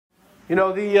You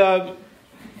know, the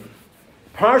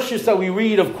parshas that we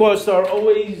read, of course, are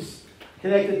always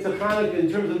connected to Hanukkah in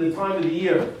terms of the time of the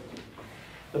year.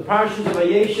 The Parshas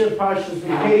Vayeishev, Parshas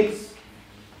Vayeishev,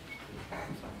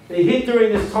 they hit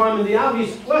during this time, and the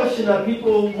obvious question that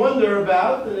people wonder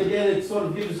about, and again, it sort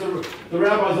of gives the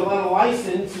rabbis a lot of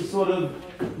license to sort of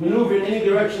maneuver in any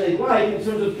direction they like in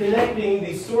terms of connecting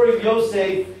the story of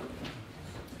Yosef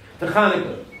to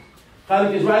Hanukkah.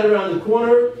 Hanukkah is right around the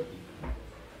corner.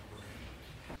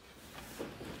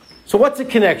 So what's the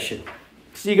connection?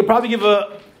 So you could probably give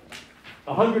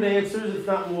 100 answers, if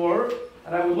not more,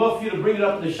 and I would love for you to bring it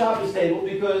up to the Shabbos table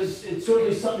because it's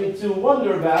certainly something to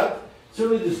wonder about.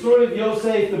 Certainly the story of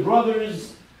Yosef, the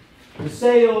brothers, the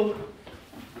sale,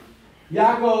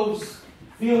 Yaakov's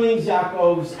feelings,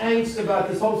 Yaakov's angst about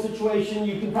this whole situation.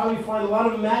 You can probably find a lot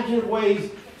of imaginative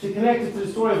ways to connect it to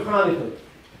the story of Hanukkah.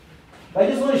 But I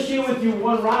just want to share with you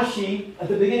one Rashi at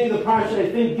the beginning of the parsha I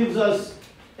think gives us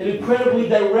an incredibly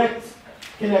direct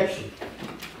connection.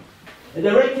 A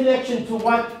direct connection to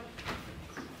what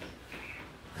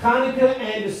Hanukkah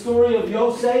and the story of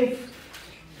Yosef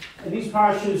and these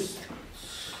parshas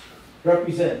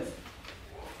represent.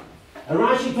 And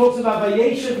Rashi talks about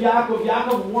Vayeishev Yaakov.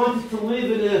 Yaakov wanted to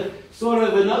live in a sort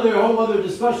of whole other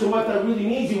discussion what that really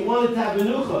means. He wanted to have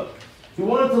menucha. He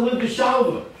wanted to live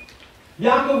b'shalva.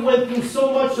 Yaakov went through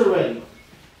so much already.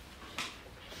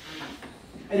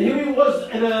 And here he was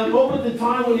in a moment in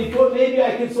time when he thought maybe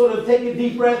I could sort of take a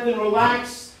deep breath and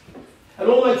relax. And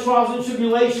all my trials and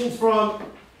tribulations from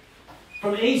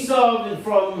Esau and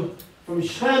from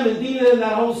Shem and Dinah and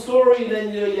that whole story. And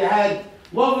then you had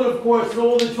Lavan, of course, and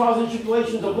all the trials and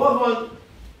tribulations of Lavan.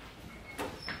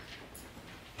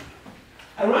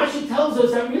 And Rashi tells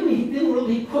us that really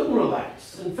he couldn't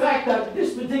relax. In fact, that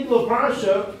this particular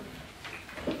parsha,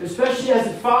 especially as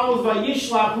it follows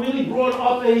Vayishlach, really brought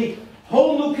up a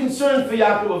whole new concern for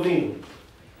Yaakov Avinu.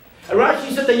 And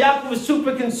Rashi said that Yaakov was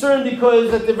super concerned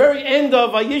because at the very end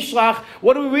of Vayishlach,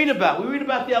 what do we read about? We read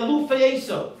about the Aluf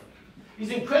Yosef,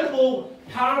 these incredible,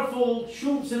 powerful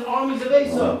troops and armies of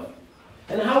Esau,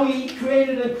 and how he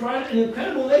created an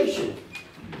incredible nation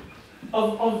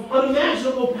of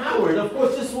unimaginable power. And of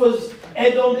course, this was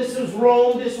Edom, this was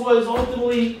Rome, this was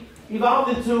ultimately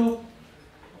evolved into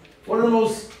one of the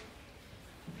most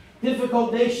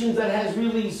difficult nations that has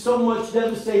really so much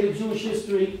devastated Jewish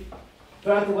history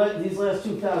throughout these last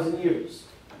 2,000 years.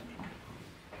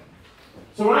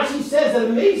 So Rashi says that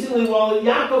amazingly, while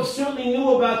Yaakov certainly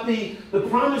knew about the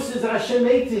promises that Hashem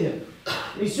made to him,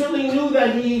 he certainly knew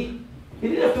that he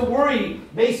didn't have to worry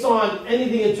based on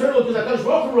anything internal because HaKadosh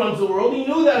Baruch Hu runs the world. He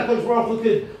knew that HaKadosh Baruch Hu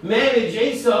could manage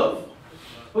Esau.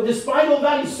 But despite all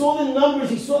that, he saw the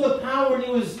numbers, he saw the power, and he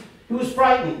was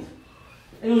frightened.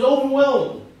 And he was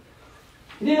overwhelmed.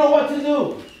 He didn't know what to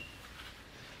do.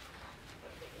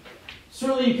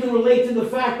 Certainly you can relate to the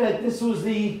fact that this was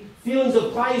the feelings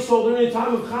of Klal Yisrael during the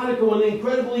time of Hanukkah when an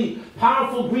incredibly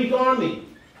powerful Greek army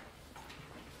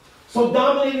so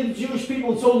dominated the Jewish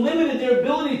people and so limited their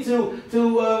ability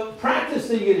to practice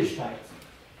the Yiddishkeit.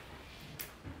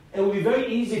 It would be very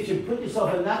easy if you put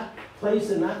yourself in that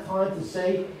place in that time to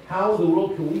say, how in the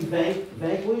world can we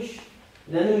vanquish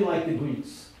an enemy like the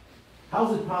Greeks? How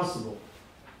is it possible?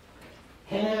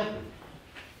 Can't happen.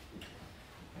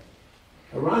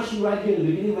 Rashi right here in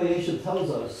the beginning of Vayeishev tells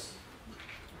us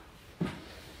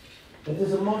that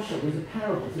there's a mashal, there's a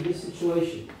parable to this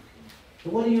situation.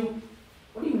 So what are you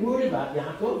worried about,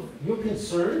 Yaakov? You're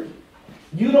concerned?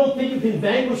 You don't think you can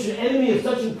vanquish an enemy of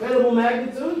such incredible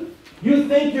magnitude? You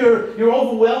think you're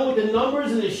overwhelmed with the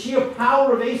numbers and the sheer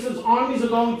power of Esau's armies are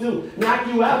going to knock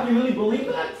you out? Do you really believe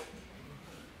that?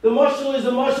 The mashal is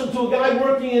a mashal to a guy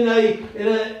working in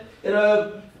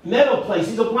a metal place.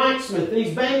 He's a blacksmith, and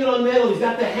he's banging on metal. He's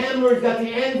got the hammer, he's got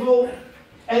the anvil,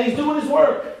 and he's doing his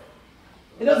work.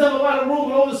 He doesn't have a lot of room,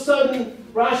 but all of a sudden,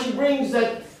 Rashi brings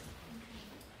that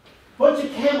bunch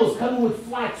of camels coming with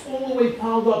flax all the way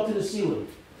piled up to the ceiling.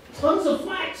 Tons of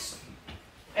flax.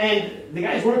 And the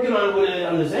guy's working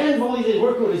on his anvil, he's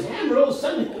working with his hammer. All of a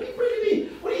sudden, what are you bringing me?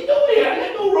 What are you doing here? I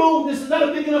got no room. This is not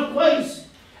a big enough place.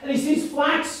 And he sees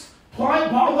flax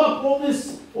piled up, all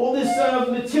this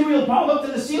material piled up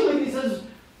to the ceiling. He says,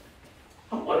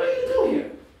 what am I going to do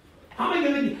here? How am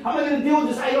I going to deal with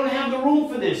this? I don't have the room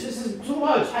for this. This is too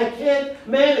much. I can't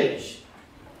manage.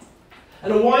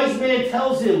 And a wise man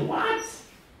tells him, what?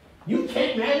 You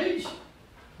can't manage?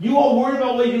 You all worried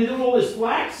about what you're going to do with all this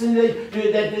flax and that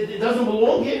it doesn't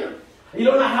belong here? You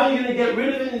don't know how you're going to get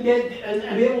rid of it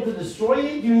and be able to destroy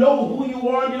it? You know who you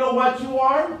are and you know what you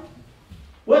are?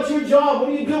 What's your job? What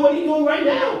do you do? What are you doing right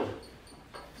now?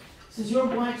 He says, you're a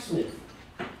blacksmith.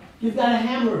 You've got a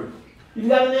hammer. You've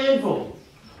got an anvil.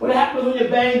 What happens when you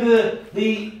bang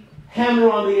the hammer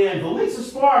on the anvil? It makes a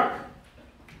spark.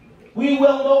 We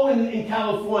well know in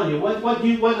California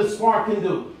what a spark can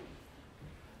do.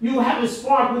 You have a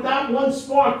spark. Without one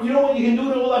spark, you know what you can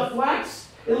do to all that flax?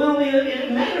 It literally,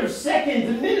 in a matter of seconds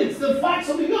and minutes, the flax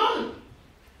will be gone.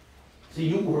 So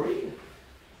you worried?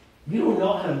 You don't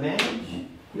know how to manage?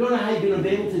 You don't know how you're going to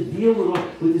be able to deal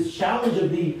with this challenge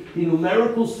of the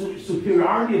numerical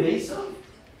superiority of Esau?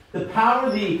 The power,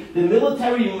 the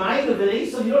military might of an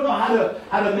Esau? You don't know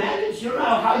how to manage? You don't know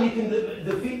how you can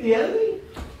defeat the enemy?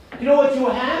 You know what you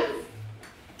have?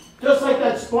 Just like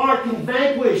that spark can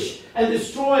vanquish and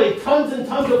destroy tons and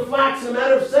tons of flax in a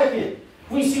matter of seconds.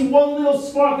 We see one little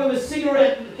spark of a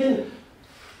cigarette can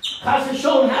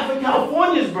show half of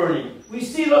California is burning. We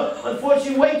see it,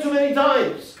 unfortunately, way too many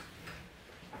times.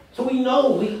 So we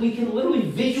know, we can literally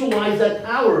visualize that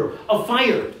power of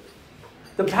fire.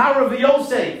 The power of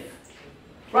Yosef.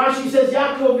 Rashi says,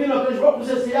 Yaakov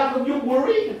says to Yaakov, you're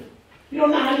worried? You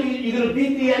don't know how you're going to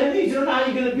beat the enemies? You don't know how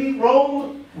you're going to beat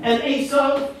Rome and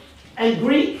Esau and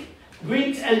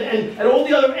Greeks and all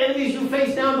the other enemies you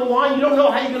face down the line? You don't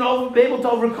know how you're going to be able to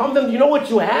overcome them? Do you know what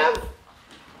you have?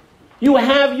 You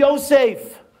have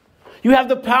Yosef. You have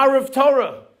the power of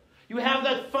Torah. You have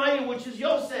that fire which is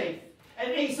Yosef.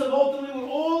 And Esau ultimately with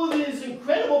all of his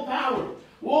incredible power,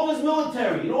 with all of his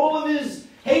military, and all of his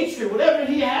hatred, whatever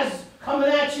he has coming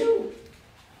at you,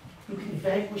 you can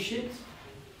vanquish it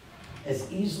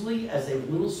as easily as a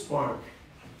little spark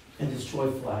can destroy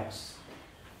flax.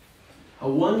 A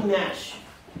one match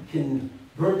can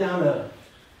burn down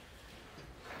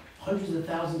hundreds of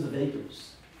thousands of acres.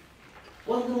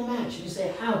 One little match. And you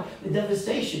say, how? The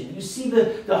devastation. You see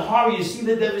the horror. You see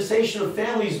the devastation of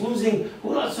families losing.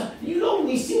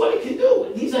 We see what it can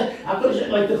do. These are,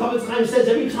 like the Chofetz Chaim says,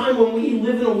 every time when we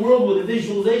live in a world where the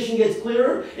visualization gets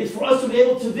clearer, it's for us to be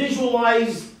able to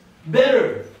visualize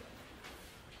better.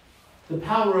 The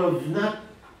power of not,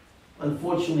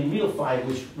 unfortunately, real fire,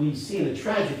 which we see in a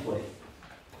tragic way,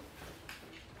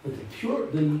 but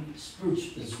the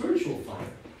spiritual fire,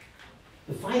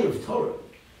 the fire of Torah,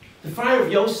 the fire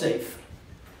of Yosef,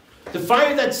 the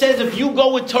fire that says if you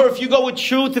go with Torah, if you go with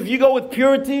truth, if you go with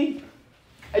purity,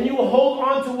 and you will hold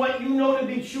on to what you know to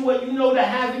be true, what you know to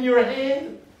have in your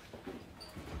hand,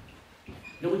 you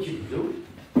know what you can do?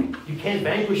 You can't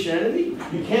vanquish an enemy.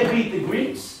 You can't beat the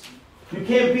Greeks. You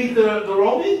can't beat the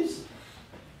Romans.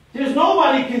 There's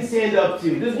nobody can stand up to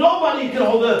you. There's nobody can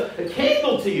hold a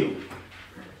candle to you.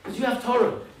 Because you have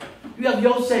Torah. You have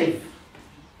Yosef.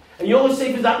 And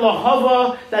Yosef is that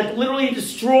lahava that literally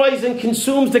destroys and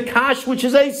consumes the kash, which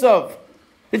is Esau.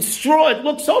 It's straw. It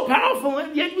looks so powerful,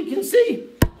 and yet we can see.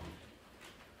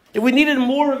 If we needed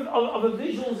more of a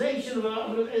visualization,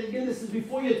 again, this is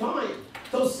before your time.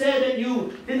 So sad that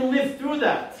you didn't live through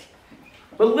that.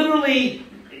 But literally,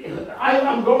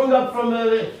 I'm growing up from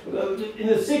in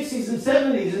the 60s and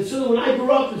 70s, and certainly when I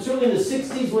grew up, and certainly in the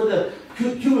 60s, when the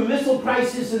Cuban Missile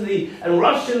Crisis and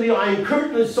Russia and the Iron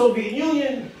Curtain and the Soviet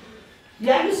Union, you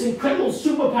had this incredible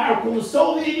superpower called the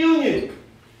Soviet Union.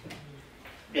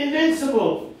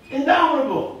 Invincible,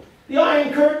 indomitable, the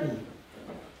Iron Curtain.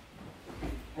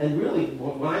 And really,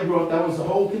 when I grew up, that was the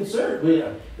whole concern.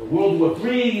 The World War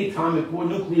III, atomic war,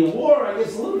 nuclear war, I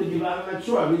guess a little bit, I'm not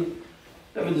sure. I mean,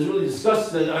 never just really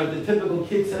discussed the typical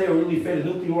kids today are really afraid of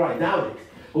nuclear war. I doubt it.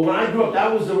 But when I grew up,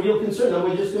 that was the real concern. That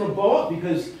we're just going to blow up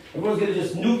because everyone's going to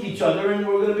just nuke each other and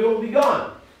we're going to be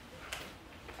gone.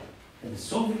 And the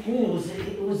Soviet Union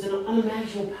was an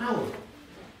unimaginable power.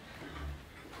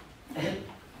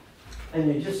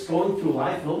 And you're just going through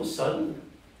life, and all of a sudden,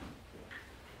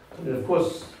 and of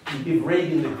course, you give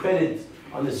Reagan the credit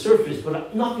on the surface,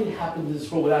 but nothing happened in this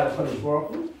world without a Kadosh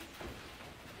Baruch Hu.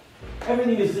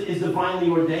 Everything is divinely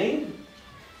ordained.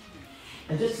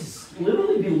 And just to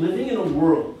literally be living in a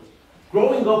world,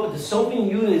 growing up with the Soviet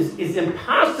Union is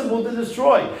impossible to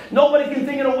destroy. Nobody can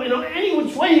think in any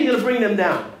which way you're going to bring them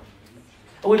down.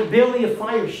 And with barely a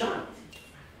fire shot.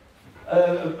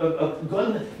 A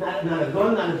gun, not a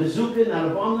gun, not a bazooka,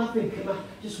 not a bomb, nothing came out.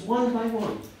 Just one by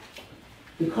one.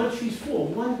 The countries fall,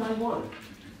 one by one.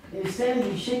 And you're standing,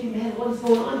 you're shaking your head, what is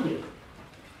going on here?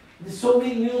 The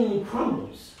Soviet Union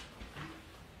crumbles.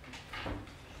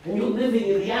 And you're living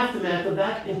in the aftermath of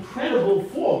that incredible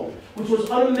fall, which was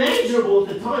unimaginable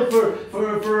at the time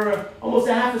for almost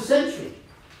a half a century.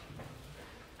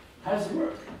 How does it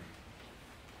work?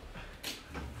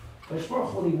 But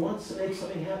when he wants to make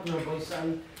something happen, Rabbi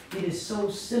Sadi, it is so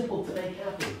simple to make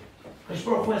happen.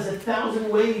 Baruch Hu has 1,000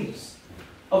 ways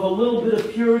of a little bit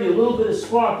of purity, a little bit of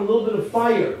spark, a little bit of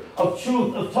fire, of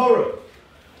truth, of Torah.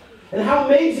 And how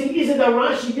amazing is it that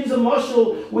Rashi gives a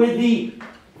mashal where the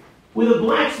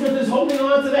blacksmith is holding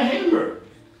on to the hammer?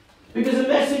 Because the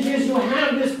message is you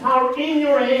have this power in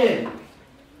your hand.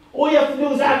 All you have to do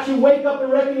is actually wake up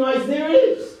and recognize there it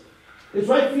is. It's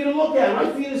right for you to look at,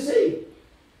 right for you to see.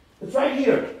 It's right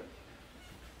here.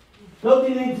 Don't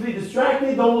need to be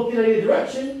distracted. Don't look in any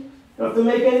direction. You don't have to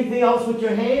make anything else with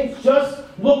your hands. Just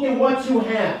look at what you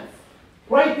have.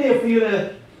 Right there for you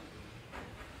to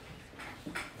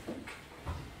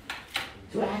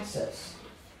access.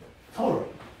 Torah.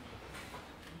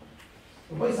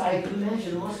 Boys, I can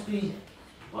imagine it must be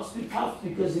tough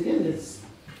because again,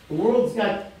 the world's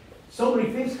got so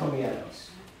many things coming at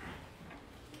us.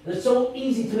 And it's so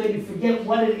easy to maybe forget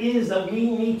what it is that we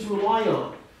need to rely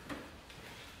on.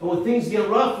 And when things get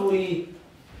rough, we're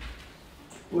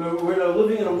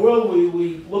living in a world where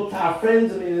we look to our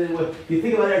friends. I mean, if you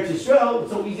think about Eretz Yisrael,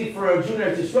 it's so easy for a Jew in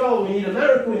Eretz Yisrael. We need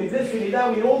America, we need this, we need that,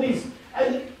 we need all these.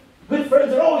 And good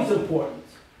friends are always important.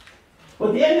 But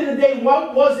at the end of the day,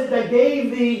 what was it that gave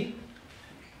the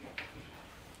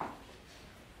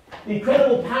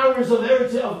incredible powers of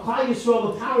Klal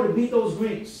Yisrael the power to beat those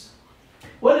Greeks?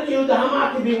 What did the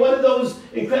Hamakabim, what did those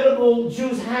incredible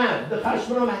Jews have, the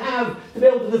Hashmonaim have to be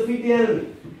able to defeat the enemy?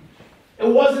 It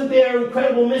wasn't their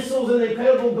incredible missiles and the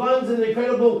incredible guns and the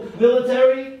incredible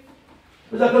military. It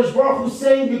was HaKadosh Baruch Hu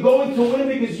saying, you're going to win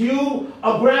because you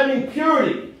are grabbing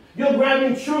purity. You're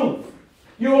grabbing truth.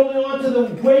 You're holding on to the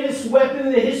greatest weapon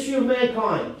in the history of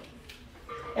mankind.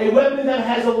 A weapon that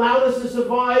has allowed us to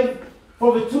survive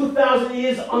for over 2,000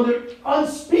 years under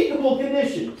unspeakable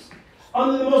conditions,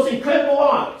 under the most incredible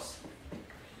odds.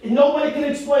 And nobody can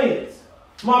explain it.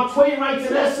 Mark Twain writes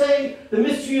an essay, The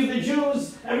Mystery of the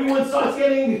Jews. Everyone starts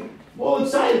getting all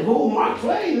excited. Who? Mark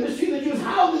Twain, The Mystery of the Jews.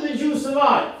 How did the Jews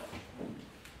survive?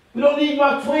 We don't need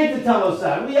Mark Twain to tell us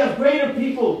that. We have greater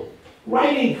people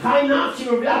writing. Chaim Nafshi,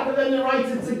 Rabbi Yaakov writes,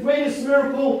 it's the greatest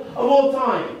miracle of all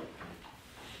time.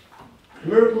 The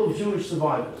miracle of Jewish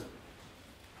survival.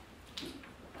 It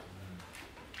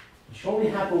should only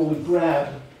happen when we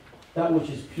grab that which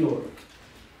is pure.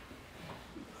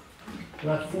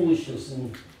 Not foolishness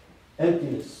and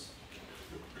emptiness.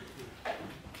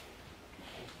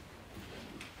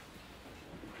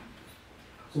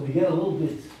 So we get a little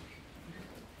bit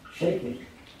shaken.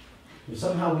 And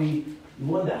somehow we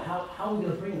wonder how are we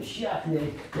going to bring the Mashiach?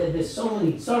 And there's so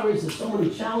many sorrows, there's so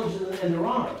many challenges, and there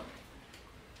are.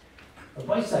 But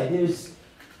by side,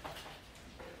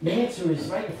 the answer is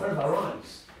right in front of our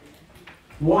eyes.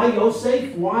 Why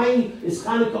Yosef? Why is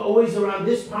Hanukkah always around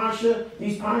this parsha,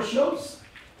 these parashos?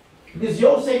 Because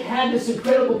Yosef had this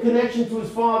incredible connection to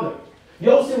his father.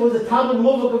 Yosef was the Talmud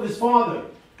Muvak of his father.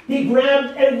 He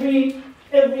grabbed every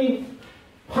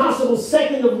possible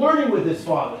second of learning with his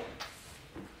father.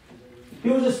 He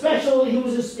was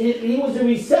a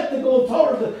receptacle of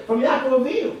Torah from Yaakov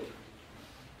Avinu.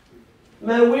 No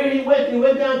matter where he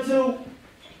went down to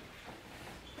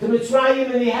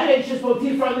Mitzrayim, and he had Eishes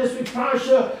Potiphar on this week's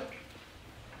parsha,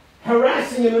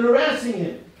 harassing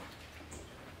him.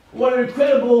 What an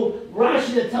incredible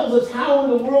Rashi that tells us how in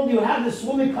the world you have this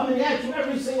woman coming at you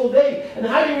every single day, and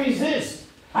how do you resist?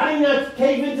 How do you not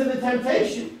cave into the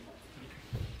temptation?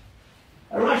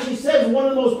 And Rashi says one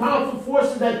of the most powerful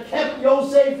forces that kept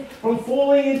Yosef from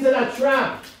falling into that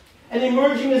trap and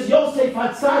emerging as Yosef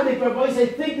HaTzadik. Rabbi say,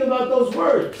 think about those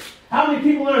words. How many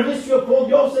people in our history are called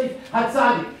Yosef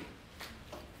HaTzadik?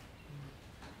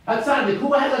 HaTzadik.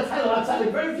 Who has that title?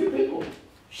 HaTzadik. Very few people.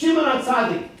 Shimon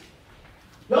HaTzadik.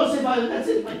 Yosef HaTzadik. That's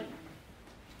it. Like,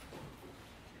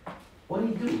 what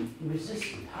did he do? He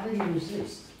resisted. How did he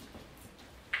resist?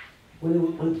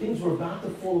 When things were about to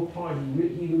fall apart,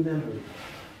 he remembered.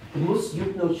 The Mus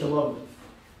Yukno Shalom.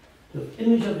 The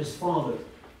image of his father.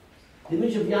 The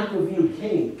image of Yaakov Avinu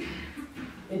came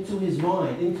into his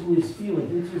mind, into his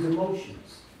feelings, into his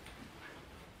emotions.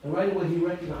 And right away he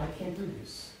recognized, I can't do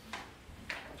this.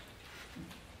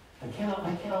 I can't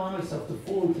allow myself to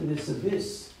fall into this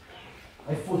abyss.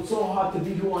 I fought so hard to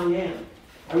be who I am.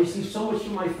 I received so much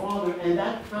from my father, and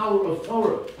that power of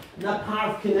Torah, and that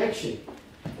power of connection,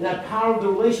 and that power of the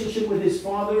relationship with his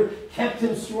father kept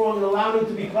him strong and allowed him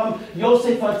to become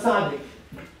Yosef HaTzadik,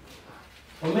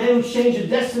 a man who changed the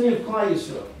destiny of Klal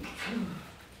Yisrael.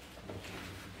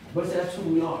 But that's who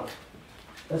we are.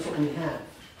 That's what we have.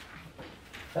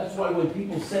 That's why when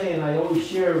people say, and I always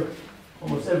share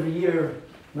almost every year,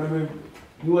 remember,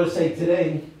 you want to say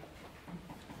today,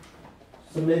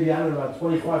 so maybe, I don't know, about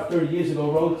 25, 30 years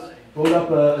ago, wrote up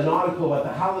an article about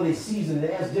the holiday season.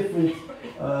 They asked different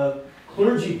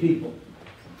clergy people,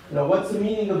 what's the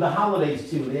meaning of the holidays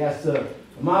to you? They asked a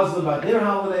Muslim about their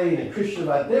holiday and a Christian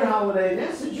about their holiday, and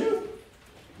that's a Jew.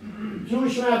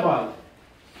 Jewish rabbi. I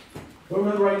don't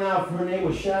remember right now if her name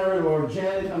was Sharon or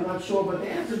Janet, I'm not sure, but they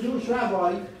asked a Jewish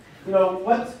rabbi,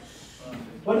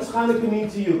 what does Hanukkah mean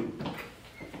to you?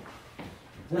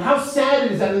 And how sad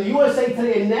it is that in the USA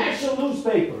Today, a national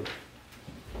newspaper,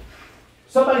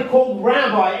 somebody called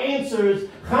Rabbi answers,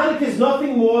 Hanukkah is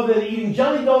nothing more than eating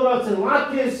jelly donuts and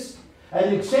latkes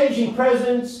and exchanging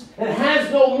presents, and it has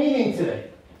no meaning today.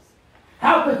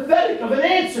 How pathetic of an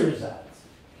answer is that?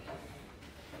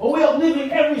 Well, we are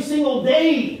living every single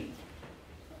day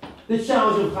the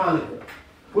challenge of Hanukkah.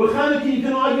 Where Hanukkah, you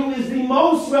can argue, is the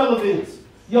most relevant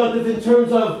Yontif in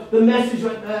terms of the message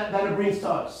that it brings to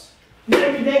us. And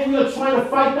every day we are trying to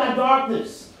fight that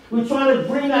darkness. We're trying to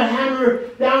bring that hammer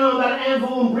down on that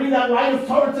anvil and bring that light of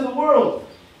Torah to the world.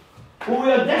 But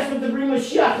we are desperate to bring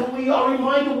Mashiach, and we are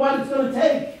reminded what it's going to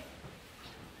take.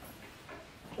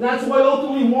 And that's why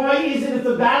ultimately, why is it if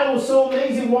the battle is so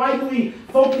amazing, why do we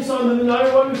focus on the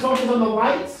menorah? Why do we focus on the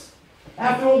lights?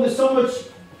 After all, there's so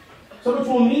much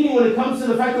more meaning when it comes to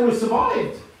the fact that we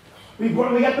survived. We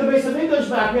got the Beis HaMikdash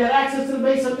back. We had access to the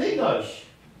Beis HaMikdash.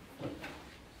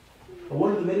 But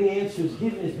one of the many answers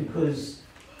given is because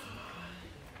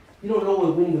you don't know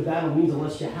what winning the battle means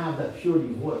unless you have that purity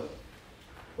of water.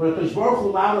 When Baruch Hu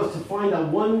allowed us to find that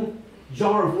one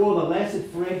jar of oil that lasted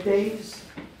for 8 days,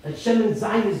 and Shemen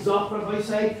Zayin Yizach, Rabbi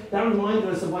say, that reminded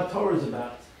us of what Torah is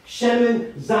about.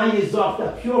 Shemen Zayin Yizach,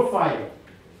 that pure fire,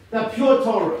 that pure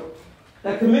Torah,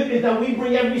 that commitment that we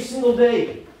bring every single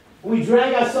day. We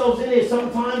drag ourselves in here,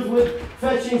 sometimes with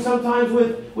fetching, sometimes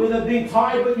with being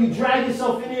tired, but you drag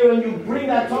yourself in here and you bring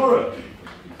that Torah.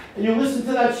 And you listen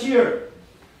to that shir.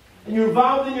 And you're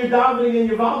involved in your davening and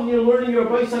you're involved in your learning your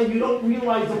Rabbi saying you don't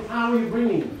realize the power you're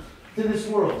bringing to this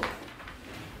world.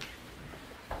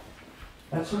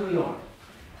 That's who we are.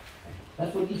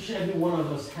 That's what each and every one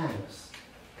of us has.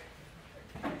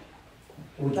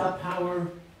 And without power,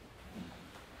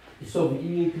 the Soviet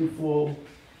Union can fall,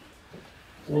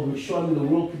 or the Rishon in the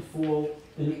world could fall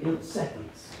in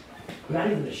seconds.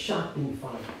 Without even a shot being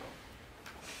fired.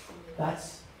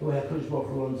 That's the way HaKadosh Baruch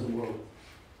Hu runs the world.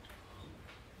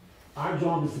 Our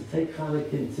job is to take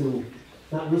Hanukkah and to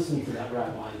not listen to that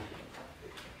rabbi.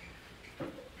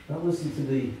 Not listen to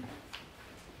the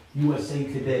USA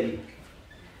Today.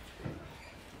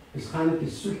 Because Hanukkah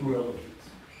is super relevant.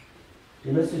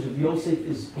 The message of Yosef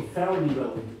is profoundly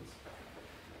relevant.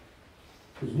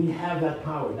 Because we have that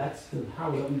power. That's the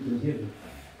power that we've been given.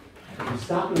 If we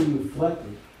stop and we reflect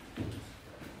it,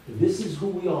 this is who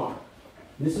we are.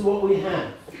 This is what we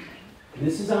have.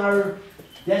 This is our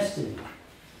destiny.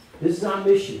 This is our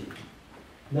mission.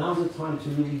 Now's the time to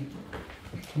really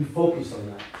refocus on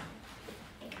that.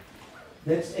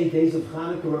 Next 8 days of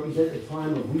Hanukkah represent a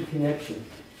time of reconnection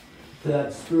to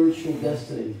that spiritual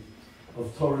destiny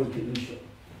of Torah and Kedusha.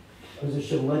 As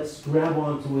Hashem, let's grab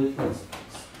onto it. Let's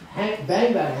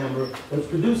bang that hammer. Let's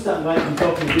produce that light and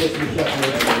talk to the